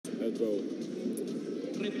Mexico.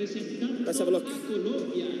 Let's have a look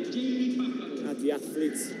at the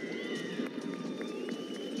athletes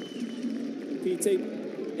competing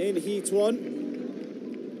in Heat 1.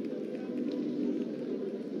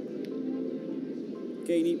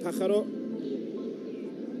 Gaini Pajaro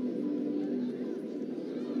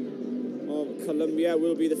of Colombia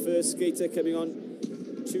will be the first skater coming on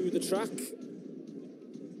to the track.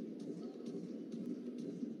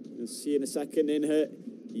 You'll see in a second in her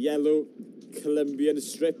yellow Colombian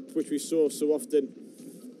strip, which we saw so often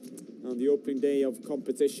on the opening day of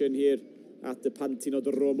competition here at the Pantino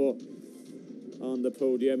de Romo on the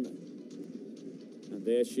podium. And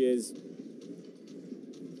there she is,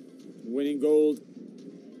 winning gold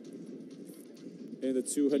in the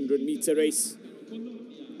 200-meter race.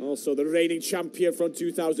 Also the reigning champion from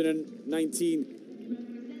 2019,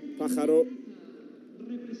 Pajaro.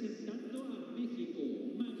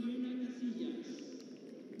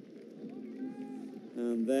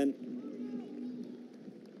 And then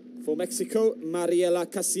for Mexico, Mariela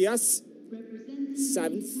Casillas,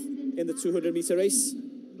 7th in the 200-meter race. And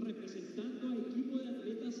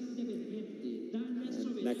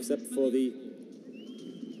next up for the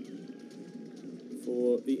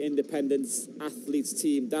Independence athletes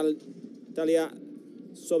team, Dalia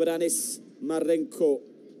Soberanis Marenco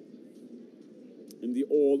in the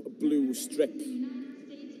all-blue strip.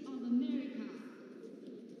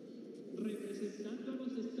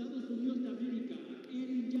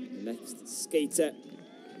 Next skater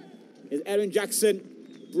is Erin Jackson,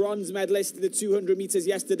 bronze medalist in the 200 meters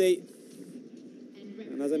yesterday.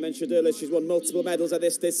 And as I mentioned earlier, she's won multiple medals at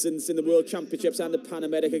this distance in the World Championships and the Pan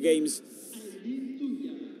America Games.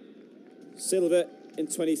 Silver in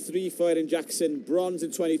 23 for Erin Jackson, bronze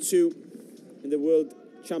in 22 in the World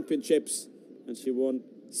Championships, and she won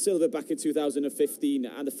silver back in 2015.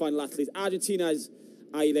 And the final athlete, Argentina's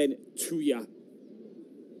Ailen Tuya.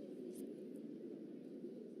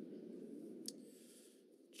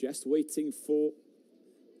 Just waiting for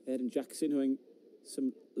Erin Jackson, doing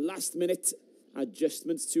some last-minute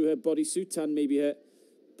adjustments to her bodysuit and maybe her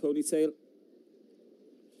ponytail.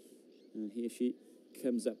 And here she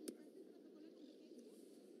comes up.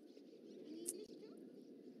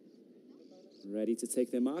 Ready to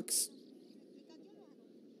take their marks.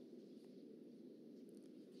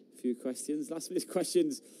 A few questions, last-minute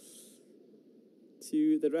questions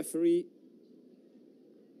to the referee.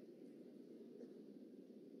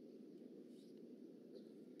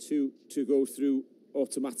 To go through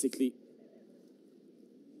automatically.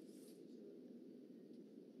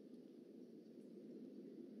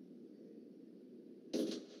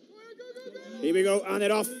 Here we go, and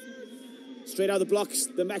it off. Straight out of the blocks,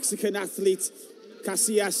 the Mexican athlete,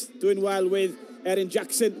 Casillas, doing well with Erin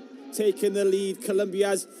Jackson, taking the lead.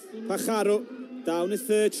 Colombia's Pajaro down in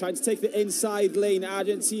third, trying to take the inside lane.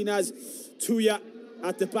 Argentina's Tuya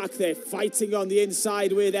at the back there, fighting on the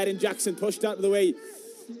inside with Erin Jackson, pushed out of the way.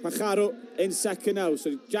 Pajaro in second now.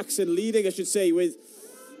 So Jackson leading, I should say, with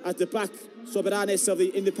at the back, Soberanis of the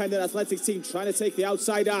Independent Athletics team trying to take the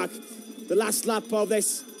outside arc. The last lap of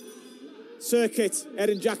this circuit,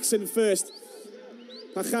 Erin Jackson first.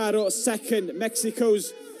 Pajaro second.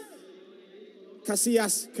 Mexico's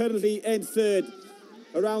Casillas currently in third.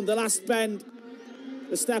 Around the last bend,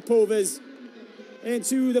 the step overs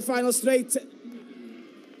into the final straight.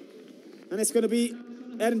 And it's going to be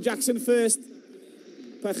Erin Jackson first,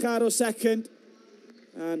 Pajaro second,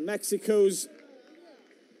 and Mexico's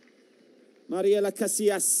Mariela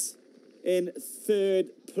Casillas in third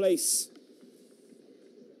place.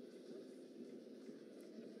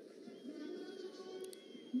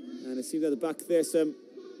 And it seems at the back there some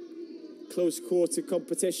close quarter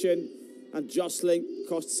competition and jostling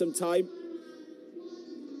cost some time.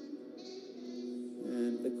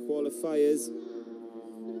 And the qualifiers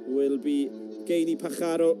will be Gaini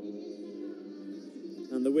Pajaro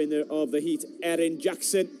and the winner of the heat, Erin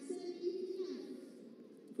Jackson,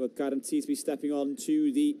 will guaranteed to be stepping on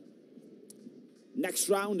to the next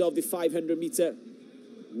round of the 500-meter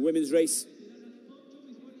women's race.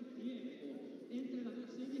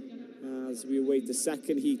 As we await the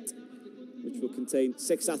second heat, which will contain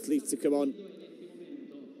 6 athletes to come on.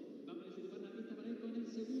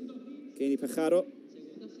 Gaini Pajaro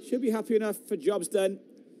should be happy enough for jobs done.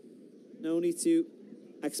 No need to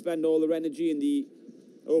expend all their energy in the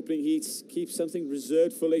opening heats. Keep something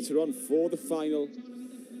reserved for later on for the final.